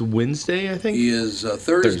story. Kostaki's Wednesday, I think. He is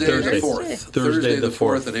Thursday the Thursday. 4th. Thursday the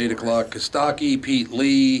 4th at 8 o'clock. Kostaki, Pete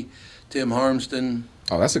Lee, Tim Harmston.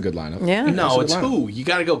 Oh, that's a good lineup. Yeah. No, That's it's a lot. who. You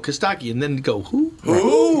got to go Kostaki and then go who?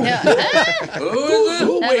 Who? Yeah. Who is it?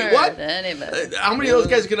 Who? Wait, Never what? heard anybody. How many of those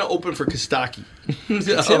guys are going to open for Kostaki? I'm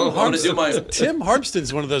going to do my... Tim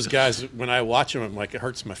Harmston's one of those guys. When I watch him, I'm like, it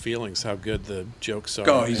hurts my feelings how good the jokes are.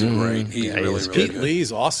 Oh, he's great. He's really, he's really Pete good.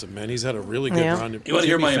 Lee's awesome, man. He's had a really good Yeah. run. You wanna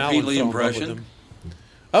hear my Jimmy Pete Fallon Lee fell in love with impression? him.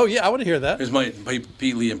 Oh yeah, I want to hear that. Here's my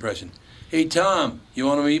Pete Lee impression. Hey, Tom, you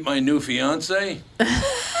want to meet my new fiance?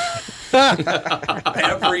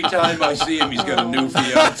 Every time I see him, he's got a new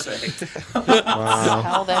fiance.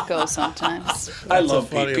 How that goes sometimes. I love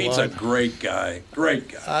funny Pete. Pete's line. a great guy. Great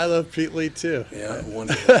guy. I love Pete Lee too. Yeah,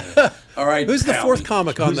 wonderful. All right. Who's the pal. 4th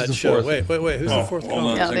comic on that the show? fourth? Wait. Who's the 4th Hold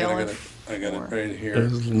on comic? Yeah, a they second. only I got it right here.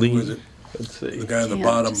 There's Who Lee. is it? Let's see. The guy on the Can't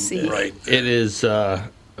bottom see. right. It is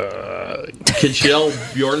Kjell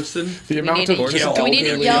Bjornsson. The amount of Kel. Do we need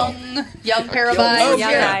a young pair of Oh, eyes?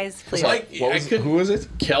 young Yeah. guys, please. Like, who is it?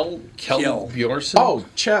 Kel Kjell. Bjornsson. Oh,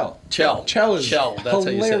 Chell. Chell. Chell is Chell, that's how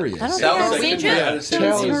you say it. hilarious. I don't Sounds think like Norwegian? you had to say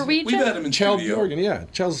Chell it. is- Norwegian? We've had him in Chell studio. Bjorgen, yeah.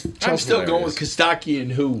 Chell's I'm still going hilarious. with Kostaki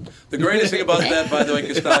and who. The greatest thing about that, by the way,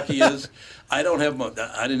 Kostaki, is I didn't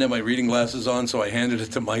have my reading glasses on, so I handed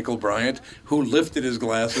it to Michael Bryant, who lifted his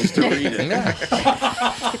glasses to read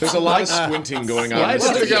it. There's a lot of squinting going on. I in had to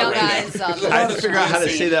this figure Young out- eyes on I had to figure out how to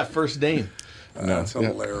say that first name. That's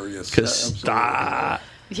hilarious. Kosta.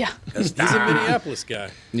 Yeah. He's a Minneapolis guy.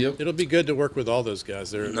 Yep. It'll be good to work with all those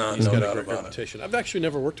guys. He's No got doubt a great about it. reputation. I've actually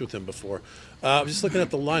never worked with him before. I'm just looking at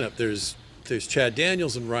the lineup. There's Chad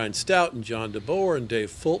Daniels and Ryan Stout and John DeBoer and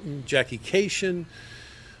Dave Fulton, Jackie Cation,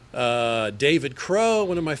 David Crow,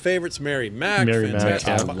 one of my favorites. Mary Mack, Mary Mack,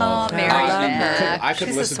 fantastic. yeah. Oh, Mary Mack. I could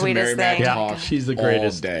She's the listen to sweetest Mary Mack thing. talk. She's the all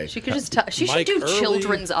greatest. day. She could just she should Mike do Early.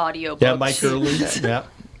 children's audiobooks. Yeah, Mike Early. Yeah,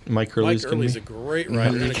 Mike Mike Early's gonna Early's be. a great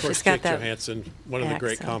writer, and of course She's got Jake that Johansson, one of the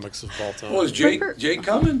great accent. comics of all time. Oh, is Jake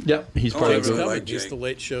coming? Yep, he's Oh, part Jake's of really the. coming. like He's Jake. the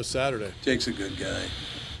Late Show Saturday. Jake's a good guy.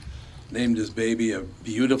 Named his baby a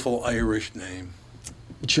beautiful Irish name.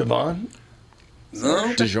 Siobhan. No?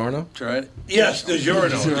 DiGiorno? Try it. Yes, DiGiorno.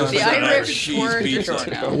 Just The like an Irish cheese word pizza.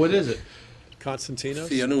 DiGiorno. What is it? Constantinos?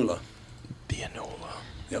 Fianula. Pianola.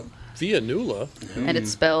 Yep. Fianula? And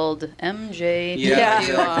it's spelled MJ Yeah,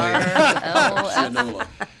 Fianula.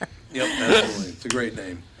 Yep, absolutely. It's a great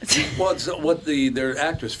name. Well, it's their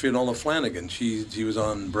actress Fianola Flanagan. She was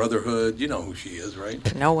on Brotherhood. You know who she is,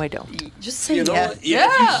 right? No, I don't. Just say Fianola? yeah.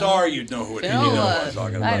 If you saw her, you'd know who it is. You know what I'm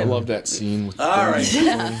talking about. I love that scene. With All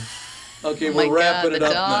right. Okay, Oh my we're wrapping God, it the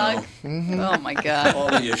up dog. now. Oh my God.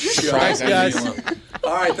 All of you shut Thanks, up. guys.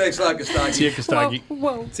 All right, thanks a lot, Kostaki. See you,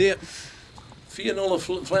 Kostaki. See it. Fianola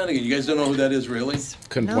Flanagan. You guys don't know who that is, really?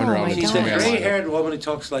 Couldn't No, point her out. I in the don't. TV. Gray-haired woman who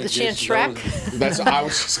talks like Is this. she in Shrek? That's what I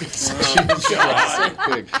was just going to say.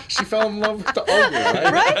 Same thing. She fell in love with the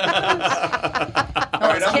ogre, right? All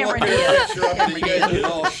right, I'm Cameron looking Diaz. at a picture up and you guys get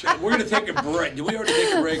all shit. We're going to take a break. Did we already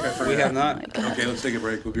take a break? I forgot. We have not. Okay, let's take a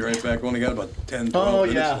break. We'll be right back. We only got about 10, 12 Oh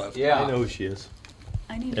minutes yeah, left. yeah. I know who she is.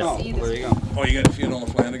 I need to Oh, see there this. you go. Oh, you got Fianola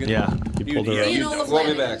Flanagan? Yeah, you pulled her up. you Fianola know. We'll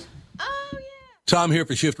be back. Tom here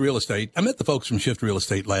for Shift Real Estate. I met the folks from Shift Real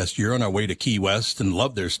Estate last year on our way to Key West and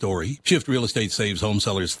loved their story. Shift Real Estate saves home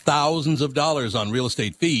sellers thousands of dollars on real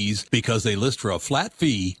estate fees because they list for a flat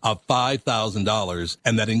fee of $5,000,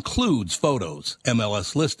 and that includes photos,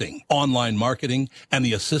 MLS listing, online marketing, and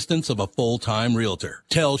the assistance of a full-time realtor.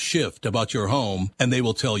 Tell Shift about your home, and they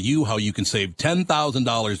will tell you how you can save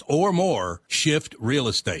 $10,000 or more. Shift Real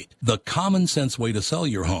Estate, the common sense way to sell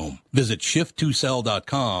your home. Visit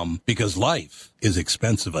shift2sell.com because life is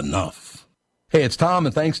expensive enough. Hey, it's Tom,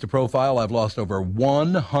 and thanks to Profile, I've lost over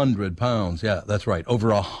 100 pounds. Yeah, that's right, over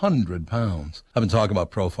 100 pounds. I've been talking about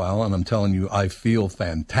Profile, and I'm telling you, I feel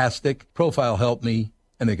fantastic. Profile helped me,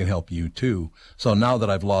 and they can help you too. So now that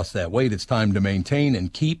I've lost that weight, it's time to maintain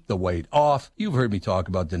and keep the weight off. You've heard me talk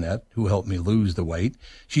about Danette, who helped me lose the weight.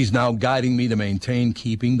 She's now guiding me to maintain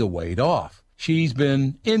keeping the weight off. She's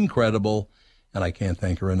been incredible, and I can't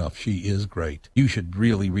thank her enough. She is great. You should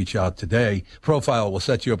really reach out today. Profile will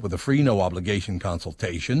set you up with a free, no-obligation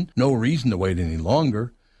consultation. No reason to wait any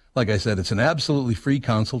longer. Like I said, it's an absolutely free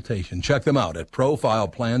consultation. Check them out at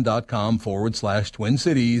profileplan.com/Twin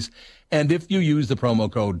Cities. And if you use the promo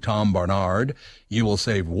code Tom Barnard, you will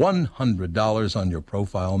save $100 on your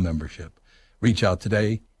Profile membership. Reach out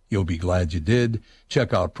today. You'll be glad you did.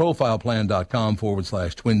 Check out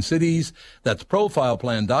profileplan.com/Twin Cities. That's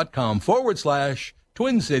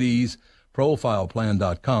profileplan.com/Twin Cities.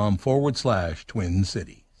 Profileplan.com/Twin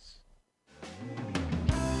Cities.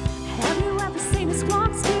 Have you ever seen a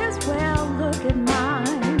squawk's tears? Well, look at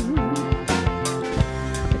mine.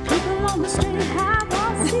 The people on the street have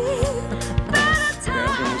all seen better Yeah,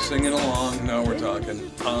 we're times. singing along. Now we're talking.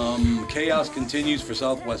 Chaos continues for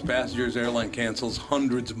Southwest passengers. Airline cancels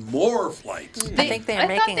hundreds more flights. I think they're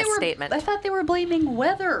making a statement. I thought they were blaming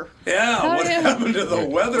weather. Yeah, what happened to the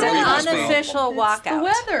weather? It's we an must be- unofficial The walkout.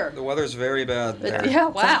 weather. The weather's very bad there. Yeah,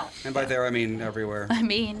 wow. And by there, I mean everywhere. I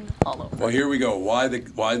mean, all over. Well, here we go. Why the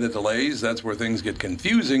delays? That's where things get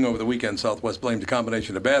confusing. Over the weekend, Southwest blamed a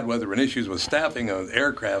combination of bad weather and issues with staffing of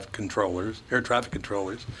air traffic controllers.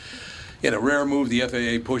 In a rare move, the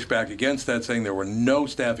FAA pushed back against that, saying there were no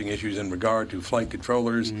staffing issues in regard to flight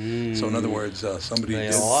controllers. So, in other words, somebody They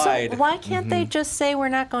did. lied. So why can't they just say we're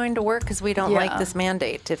not going to work because we don't like Yeah. this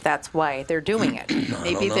mandate, if that's why they're doing it?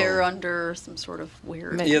 Maybe know. they're under some sort of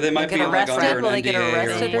weird Yeah, they might get be like arrested. under an Will they get NDA or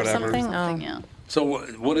arrested or whatever. something? something, Oh. yeah. So,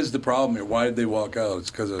 what is the problem here? Why did they walk out?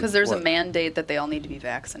 It's Because there's a what? mandate that they all need to be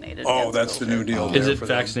vaccinated. Oh, against that's the new COVID. deal. Is there it for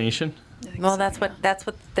them. vaccination? I think Well, so, that's yeah.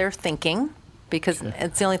 what they're thinking, because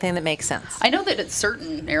it's the only thing that makes sense. I know that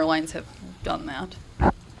certain airlines have done that.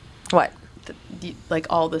 What? Like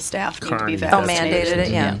all the staff need to be Carney. vaccinated. Oh, mandated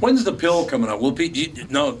it, yeah. When's the pill coming out? The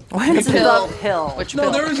No, When's pill. the pill? Which no,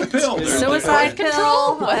 pill? there is a pill. There- Suicide there-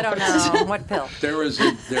 pill? I don't know. What pill? There is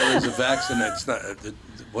a vaccine. It's not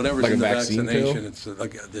whatever's Like in a the vaccine vaccination. It's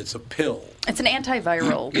it's a pill. It's an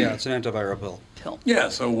antiviral Yeah, it's an antiviral pill. pill. Yeah.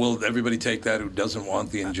 So will everybody take that who doesn't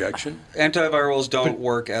want the injection? Antivirals don't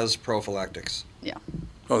work as prophylactics. Yeah.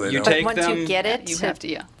 Oh, they You don't. take Once them. you get it, You have to,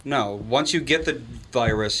 yeah. No, once you get the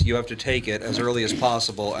virus, you have to take it as early as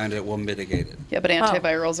possible, and it will mitigate it. Yeah, but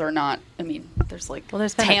antivirals are not, I mean, there's like Well,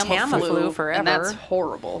 there's been a Tamiflu forever. and that's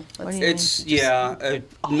horrible. What do you mean? It's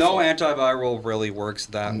no antiviral really works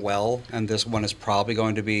that well, and this one is probably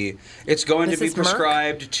going to be. It's going This to be is Merck?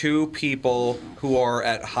 prescribed to people who are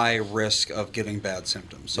at high risk of getting bad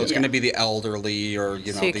symptoms. So it's going to be the elderly, or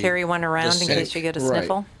So you carry one around in case you get a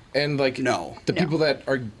sniffle? And like No. the people that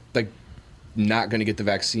are like not going to get the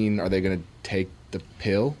vaccine, are they going to take the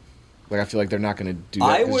pill? Like I feel like they're not going to do that.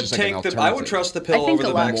 I It's would just like an I would alternative. trust the I pill think over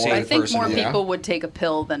the vaccine. I think personally. more people would take a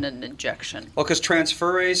pill than an injection. Well, because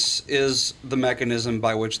transferase is the mechanism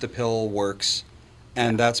by which the pill works,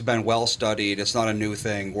 and that's been well studied. It's not a new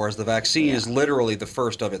thing, whereas the vaccine is literally the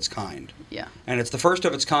first of its kind. Yeah. And it's the first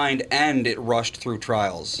of its kind, and it rushed through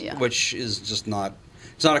trials, Yeah. which is just not.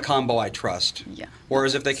 It's not a combo I trust. Yeah.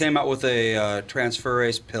 Whereas if they came out with a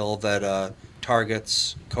transferase pill that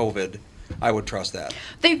targets COVID, I would trust that.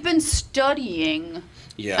 They've been studying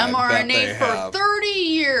Yeah, I bet they mRNA for have. 30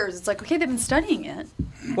 years. It's like, okay, they've been studying it.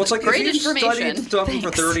 Well, it's like Great if you've information. studied something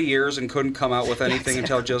for Thanks. 30 years and couldn't come out with anything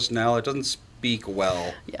until just now, it doesn't speak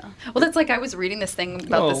well. Yeah. Well, that's like I was reading this thing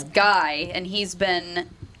about this Well- guy, and he's been.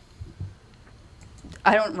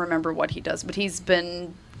 I don't remember what he does, but he's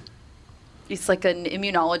like an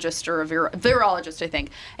immunologist or a virologist, I think,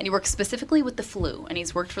 and he works specifically with the flu, and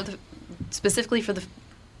he's worked specifically for the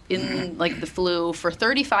flu for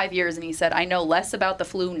 35 years, and he said, I know less about the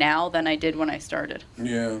flu now than I did when I started.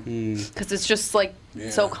 Yeah. Because it's just like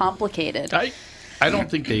so complicated. I don't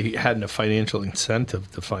think they had a financial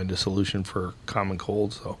incentive to find a solution for common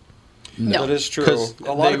colds, though. No. That is true. 'Cause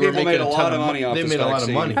A lot they of were people making made a a lot ton of of money off they this made a lot of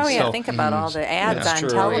vaccine. money. Oh, yeah, So- think about all the ads That's on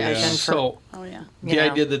true, television yeah. for. So Oh, yeah. you the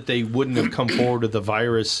know. idea that they wouldn't have come forward with a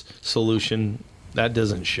virus solution, that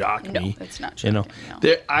doesn't shock No, me. it's not You know,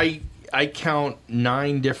 shocking, no. I count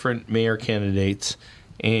 9 different mayor candidates,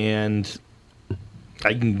 and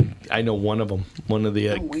I know one of them. One of the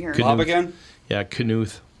Oh, weird. Bob again? Yeah,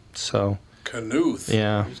 Knuth. So Knuth.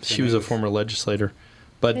 yeah, she was a former legislator.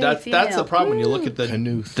 But Hey, that's the female. problem when you look at the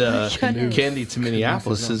Knuth. candidates in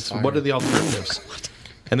Minneapolis. on Is fire. what are the alternatives?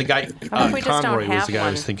 And the guy How about we just don't Conroy was have the guy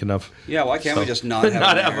I was one? thinking of. Yeah, why can't we just not have,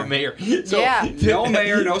 Not a, have mayor? a mayor. So Yeah. No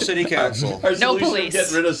mayor, no city council. Our No solution police. to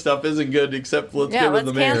getting rid of stuff isn't good, except let's Yeah, get rid let's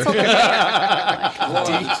of the mayor. cancel the mayor.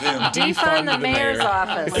 It's him. Defund the mayor's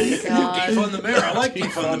office. Defund the mayor. I like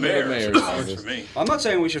defund the mayor. mayor's Works office. for me. I'm not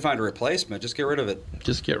saying we should find a replacement. Just get rid of it.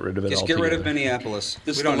 Just get rid of it Just get rid of altogether. Minneapolis.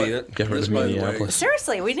 This We don't is need what- it. Get rid This, of by the way, Minneapolis.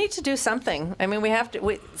 Seriously, we need to do something. I mean, we have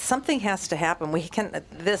to. Something has to happen. We can.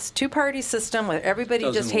 This two-party system where everybody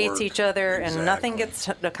just Doesn't hates work. each other and nothing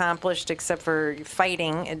Exactly. gets accomplished except for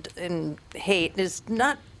fighting and hate is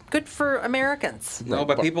not good for Americans. No,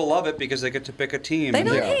 but people love it because they get to pick a team. They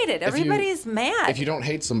don't Yeah. hate it. If you- Everybody's mad. If you don't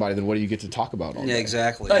hate somebody, then what do you get to talk about all Yeah, day?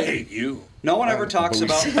 exactly. I hate you. No one ever talks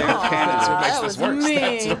about their candidates. that was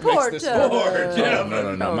me. Poor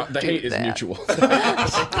Doug. No. The do hate is that. mutual.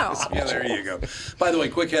 Yeah, there you go. By the way,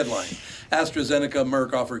 quick headline. AstraZeneca,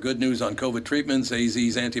 Merck offer good news on COVID treatments.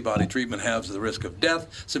 AZ's antibody treatment halves the risk of death,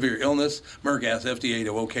 severe illness. Merck asks FDA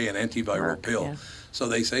to okay an antiviral Merck, pill. yeah. So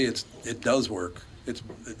they say it does work. It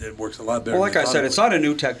works a lot better. Well, like than I they said, thought it's it would. not a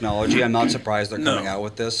new technology. I'm not surprised they're coming No. out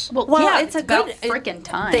with this. Well, Well, yeah, it's a about good freaking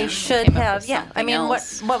time. They should Came up have, with yeah. I something mean,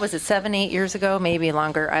 else. what was it, 7, 8 years ago, maybe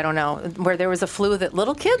longer? I don't know. Where there was a flu that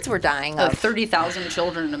little kids were dying Like of. 30,000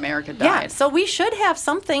 children in America died. Yeah, so we should have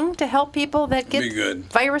something to help people that Be get good.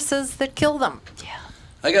 viruses that kill them.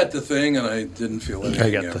 I got the thing, and I didn't feel anything.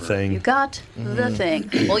 I got ever. the thing. You got the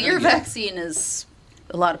thing. Well, your vaccine is.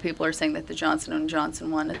 A lot of people are saying that the Johnson &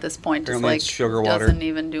 Johnson one at this point is Apparently like it's sugar water. doesn't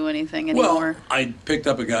even do anything Well, anymore. I picked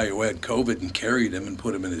up a guy who had COVID and carried him and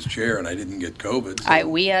put him in his chair, and I didn't get COVID. So,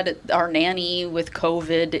 We had our nanny with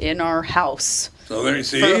COVID in our house so there,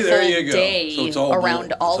 see, for a there full you go. day So it's all around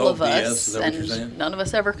bull- all it's all of BS, us, Is that what you're saying? and none of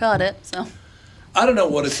us ever caught it. So I don't know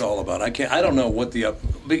what it's all about. I don't know what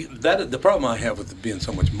the problem I have with it being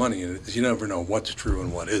so much money in it is you never know what's true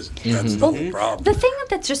and what isn't. That's the whole problem. the thing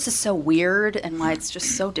that's just is so weird and why it's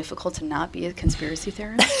just so difficult to not be a conspiracy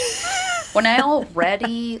theorist. When I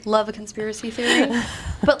already love a conspiracy theory,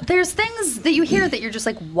 but there's things that you hear that you're just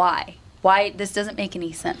like, why? Why this doesn't make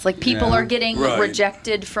any sense? Like people Yeah. are getting Right.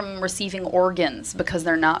 rejected from receiving organs because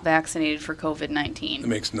they're not vaccinated for It COVID-19.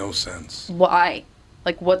 makes no sense. Why?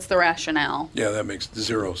 Like, what's the rationale Yeah, that makes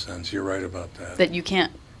zero sense. You're right about that. that you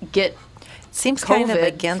can't get Seems kind of COVID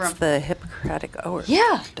against from- the Hippocratic oath.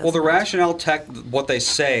 Yeah. Well, the rationale what they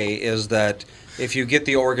say is that if you get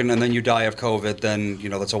the organ and then you die of COVID, then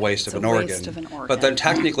that's a waste of It's an a organ. waste of an organ. But then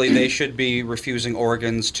technically they should be refusing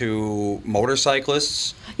organs to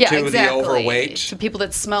motorcyclists, Yeah, to exactly. the overweight, To people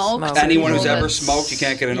that smoke. to anyone who's people ever that- smoked. You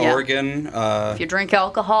can't get an Yeah. organ. If you drink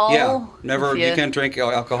alcohol. Yeah, never. if You can't drink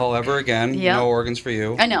alcohol ever again. Yep. No organs for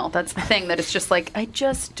you. I know, that's the thing, that it's just like, I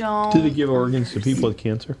just don't. Do they give organs to people with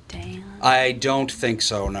cancer? I don't think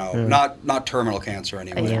so. No, Yeah. not terminal cancer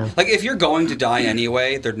anyway. Yeah. Like if you're going to die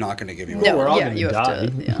anyway, they're not going to give you. No, we're all yeah, gonna you have die.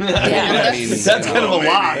 to. Yeah. I mean, That's kind of a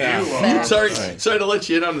lot. Yeah. Sorry to let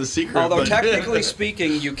you in on the secret. Although but- technically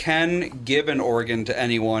speaking, you can give an organ to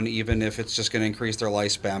anyone, even if it's just going to increase their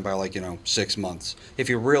lifespan by 6 months, if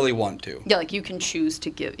you really want to. Yeah, like you can choose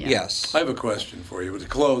to give. Yeah. Yes. I have a question for you. To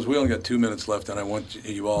close, we only got 2 minutes left, and I want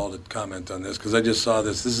you all to comment on this because I just saw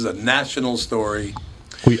this. This is a national story.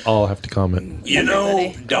 we all have to comment. You know, Everybody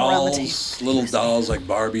around the dolls, little dolls like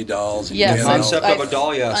Barbie dolls. And Yes, Ken Concept dolls. of a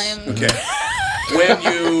doll, yes. I am. Okay.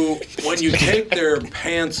 When you take their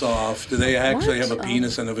pants off, do they actually have a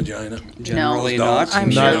penis and a vagina? Generally No. not. I'm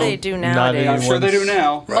Not- sure they do not nowadays. I'm sure they do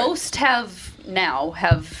now. Most have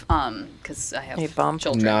because I have A bump?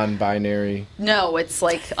 children. Non-binary. No, it's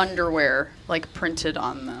like underwear, like printed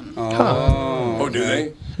on them. Oh, do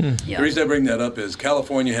they? Yeah. The reason I bring that up is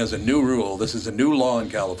California has a new rule. This is a new law in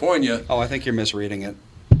California. Oh, I think you're misreading it.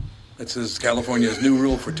 It says California's new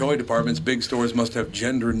rule for toy departments, big stores must have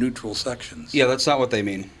gender-neutral sections. Yeah, that's not what they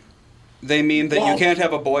mean. They mean that you can't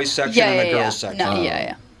have a boys section Yeah, and a yeah, girls yeah. section. No, Oh.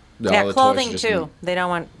 yeah. All Yeah, the toys clothing just- too. They don't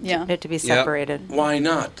want Yeah. it to be separated. Why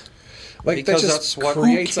not? Like Because that just that's what-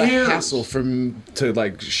 creates who a cares? hassle for m to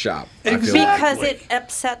shop. I feel like. Because Exactly. it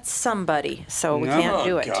upsets somebody, so we No. can't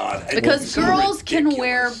do it. God, Because it's so girls can ridiculous.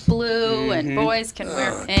 wear blue and boys can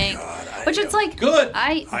wear pink. Which it's like Good.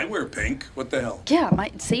 I wear pink. What the hell? yeah,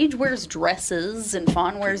 my Sage wears dresses and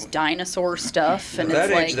Fawn wears dinosaur stuff, and At that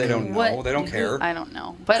it's age, like they don't know. what- They don't care. I don't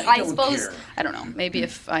know, but I I don't suppose care. I don't know. Maybe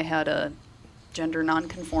if I had a gender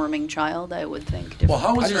non-conforming child, I would think. Well,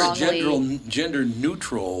 how is there a strongly.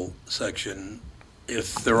 gender-neutral section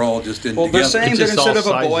if they're all just in Well, they're together? saying It's that just instead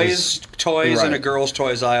all of a boys' sizes. toys and a Right. girls'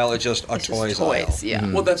 toys aisle, it's just a It's just toys, toys, aisle. yeah.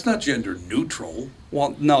 Well, that's not gender-neutral.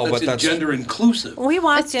 Well, no, That's but that's gender-inclusive. We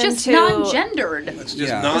walked It's just into non-gendered. It's just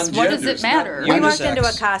Yeah. non-gender. What does it It's not matter? we walked unisex. into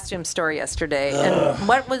a costume store yesterday,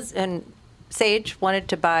 and Sage wanted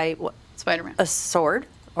to buy Spider-Man. a sword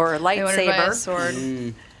or a I wanted to buy a lightsaber.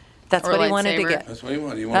 sword. That's or what a he wanted to lightsaber. get. That's what he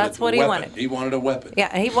wanted. He wanted That's what a he weapon. wanted. He wanted a weapon. Yeah,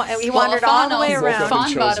 and he Well, wandered all the way also- around Fawn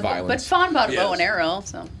chose bought a, but violence. Fawn bought a bow Yes. and arrow,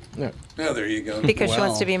 so Yeah. Yeah, there you go. because she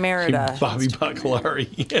wants to be Merida. Bobby Baccalari.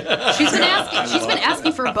 she's been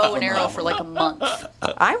asking for a bow and arrow for like a month.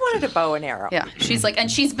 I wanted a bow and arrow. Yeah, she's like,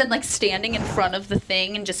 and she's been like standing in front of the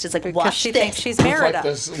thing and just is like, Because watch she this. thinks she's With Merida.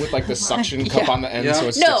 like the suction cup Yeah. on the end, Yeah. so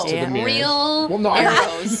it no, sticks to the mirror. real Well, no, I-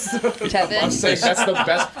 arrows, I'm Tevin. saying that's the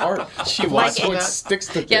best part. She wants so it. it sticks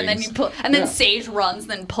to Yeah, and then things. you pull, and then Yeah. Sage runs,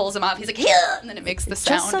 then pulls him off. He's like, yeah, and then it makes the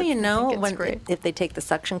sound. Just so you I know, think it's when great. if they take the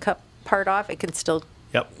suction cup part off, it can still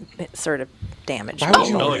Yep. sort of damage. Why would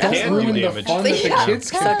you Oh, it that's can do ruin the damage. fun that the Yeah.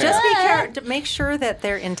 kids can So have? just be careful. Make sure that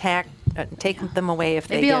they're intact. Take them away if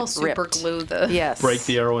Maybe they I'll get super ripped. glue the. Yes. Break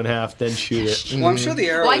the arrow in half, then shoot it. Well, I'm sure the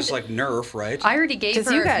arrow Why is d- like Nerf, right? I already gave 'Cause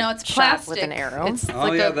her. you got No, it's shot plastic. with an arrow. It's Oh,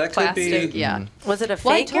 like yeah, a that could be- plastic. Yeah. Was it a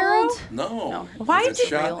Well, I fake arrow? told- No. Why I got did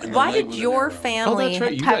shot in the why leg did with an your arrow. Oh, family? that's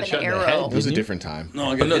right. You have got an shot in the arrow. head. It was a didn't you? different time. No, I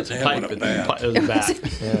Oh, got no, hit it's in a the head pipe. with a It bat. was a bat.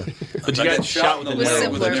 Yeah. But you I got shot with in a the was leg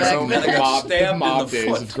arrow. with an simpler arrow, back and I got stabbed mob in the days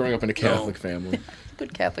foot. of growing up in a Catholic family.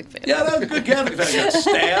 Good Catholic family. Yeah, that was a good Catholic family. I got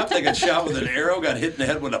stabbed. I got shot with an arrow. Got hit in the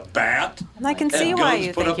head with a bat. And I can Had see why guns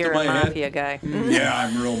you put think up to you're a my head. mafia guy. Yeah,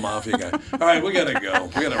 I'm a real mafia guy. All right, we gotta go.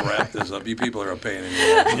 We gotta wrap this up. You people are a pain in the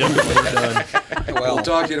ass. Yep, we're done. Well, We'll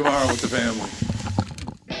talk to you tomorrow with the family.